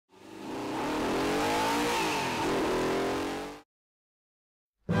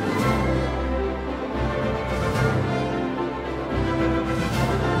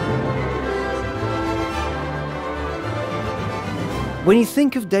When you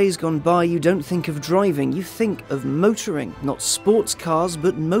think of days gone by, you don't think of driving, you think of motoring. Not sports cars,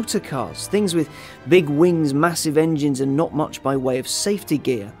 but motor cars. Things with big wings, massive engines and not much by way of safety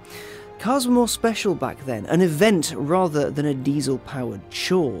gear. Cars were more special back then, an event rather than a diesel-powered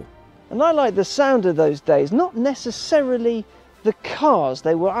chore. And I like the sound of those days, not necessarily the cars.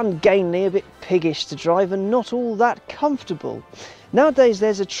 They were ungainly, a bit piggish to drive and not all that comfortable. Nowadays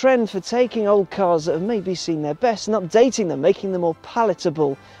there's a trend for taking old cars that have maybe seen their best and updating them, making them more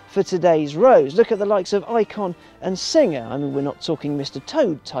palatable for today's roads. Look at the likes of Icon and Singer. I mean, we're not talking Mr.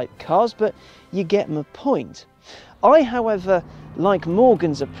 Toad type cars, but you get my point. I, however, like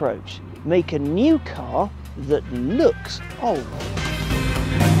Morgan's approach, make a new car that looks old.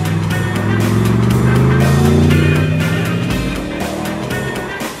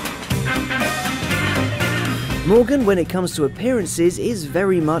 Morgan, when it comes to appearances, is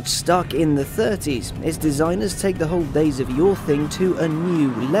very much stuck in the 30s. Its designers take the whole days of your thing to a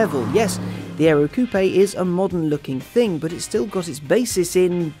new level. Yes, the Aero Coupe is a modern looking thing, but it's still got its basis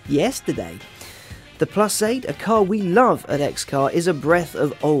in yesterday. The Plus 8, a car we love at XCAR, is a breath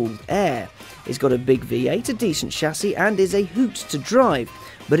of old air. It's got a big V8, a decent chassis and is a hoot to drive,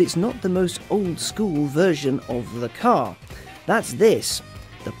 but it's not the most old school version of the car. That's this,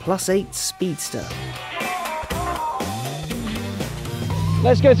 the Plus 8 Speedster.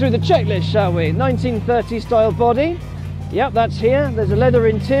 Let's go through the checklist, shall we? 1930 style body. Yep, that's here. There's a leather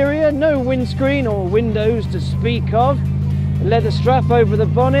interior, no windscreen or windows to speak of. A leather strap over the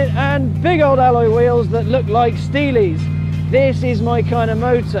bonnet and big old alloy wheels that look like Steelies. This is my kind of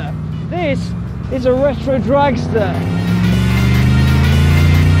motor. This is a retro dragster.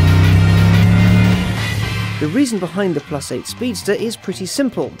 The reason behind the Plus 8 Speedster is pretty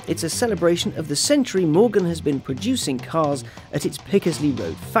simple. It's a celebration of the century Morgan has been producing cars at its Pickersleigh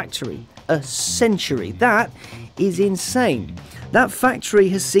Road factory. A century. That is insane. That factory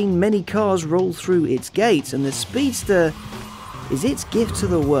has seen many cars roll through its gates, and the Speedster is its gift to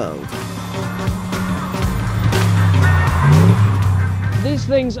the world. These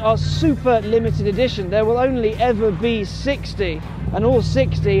things are super limited edition. There will only ever be 60, and all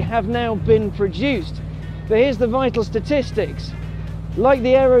 60 have now been produced. But here's the vital statistics. Like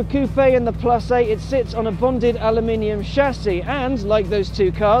the Aero Coupe and the Plus 8, it sits on a bonded aluminium chassis, and like those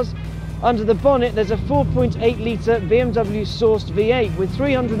two cars, under the bonnet there's a 4.8 litre BMW sourced V8 with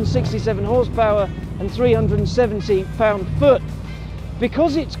 367 horsepower and 370 pound-foot.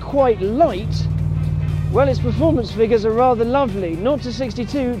 Because it's quite light, well, its performance figures are rather lovely. 0 to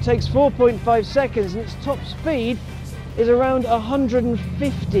 62 takes 4.5 seconds and its top speed is around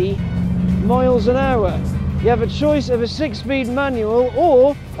 150 miles an hour. You have a choice of a 6-speed manual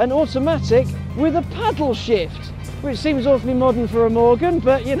or an automatic with a paddle shift, which seems awfully modern for a Morgan,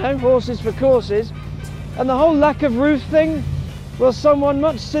 but you know, horses for courses. And the whole lack of roof thing, well, someone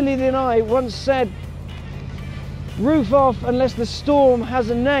much sillier than I once said, roof off unless the storm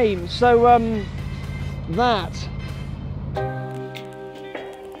has a name. So, that.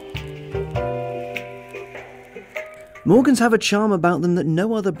 Morgans have a charm about them that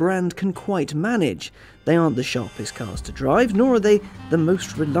no other brand can quite manage. They aren't the sharpest cars to drive, nor are they the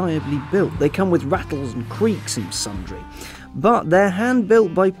most reliably built. They come with rattles and creaks and sundry. But they're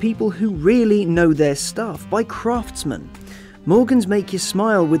hand-built by people who really know their stuff, by craftsmen. Morgans make you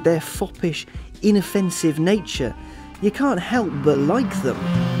smile with their foppish, inoffensive nature. You can't help but like them.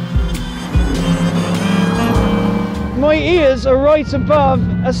 My ears are right above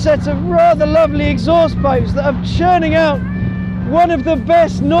a set of rather lovely exhaust pipes that are churning out one of the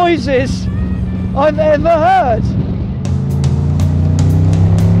best noises I've ever heard.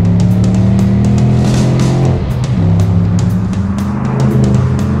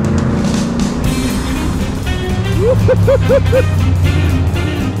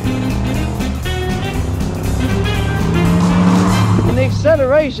 And the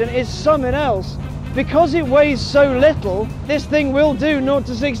acceleration is something else. Because it weighs so little, this thing will do 0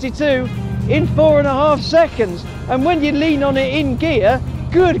 to 62 in 4.5 seconds. And when you lean on it in gear,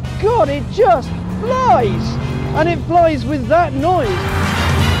 good God, it just flies! And it flies with that noise.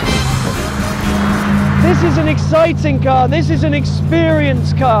 This is an exciting car, this is an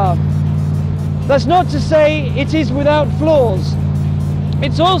experienced car. That's not to say it is without flaws.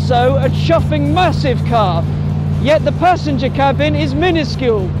 It's also a chuffing massive car, yet the passenger cabin is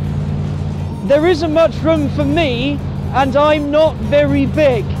minuscule. There isn't much room for me, and I'm not very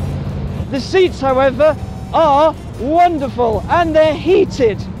big. The seats, however, are wonderful, and they're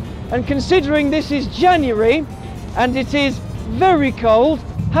heated. And considering this is January, and it is very cold,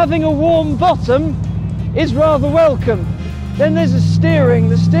 having a warm bottom is rather welcome. Then there's the steering.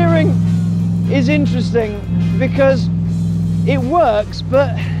 The steering is interesting because It works,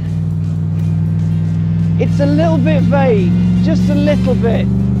 but it's a little bit vague, just a little bit.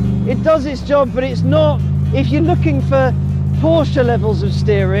 It does its job, but it's not, if you're looking for Porsche levels of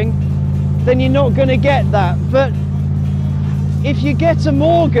steering, then you're not going to get that. But if you get a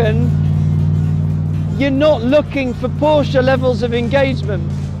Morgan, you're not looking for Porsche levels of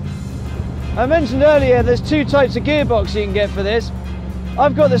engagement. I mentioned earlier there's two types of gearbox you can get for this.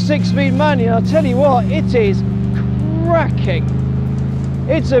 I've got the 6-speed manual. I'll tell you what, it is cracking.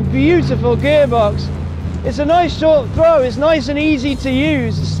 It's a beautiful gearbox. It's a nice short throw, it's nice and easy to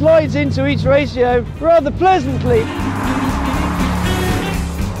use, it slides into each ratio rather pleasantly.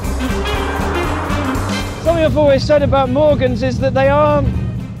 Something I've always said about Morgans is that they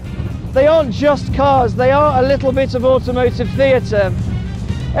aren't just cars, they are a little bit of automotive theatre.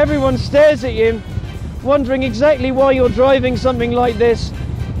 Everyone stares at you, wondering exactly why you're driving something like this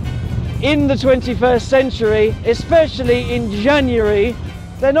in the 21st century, especially in January.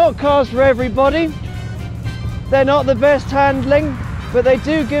 They're not cars for everybody. They're not the best handling, but they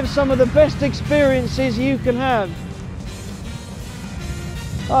do give some of the best experiences you can have.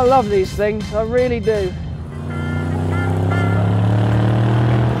 I love these things, I really do.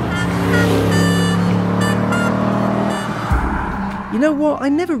 You know what, I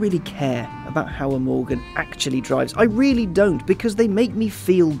never really care about how a Morgan actually drives. I really don't, because they make me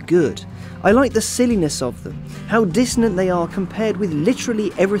feel good. I like the silliness of them, how dissonant they are compared with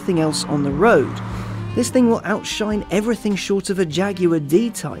literally everything else on the road. This thing will outshine everything short of a Jaguar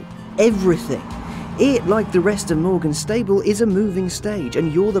D-Type. Everything. It, like the rest of Morgan's stable, is a moving stage,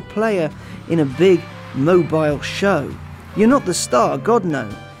 and you're the player in a big, mobile show. You're not the star, God no.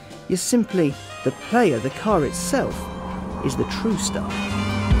 You're simply the player. The car itself is the true star.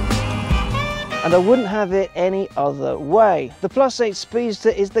 And I wouldn't have it any other way. The Plus 8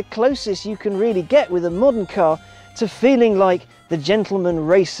 Speedster is the closest you can really get with a modern car to feeling like the gentleman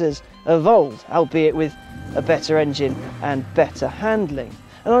racers of old, albeit with a better engine and better handling.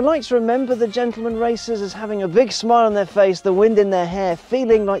 And I like to remember the gentleman racers as having a big smile on their face, the wind in their hair,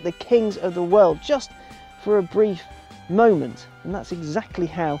 feeling like the kings of the world just for a brief moment. And that's exactly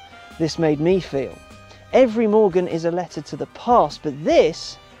how this made me feel. Every Morgan is a letter to the past, but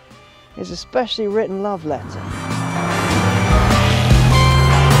this is a specially written love letter.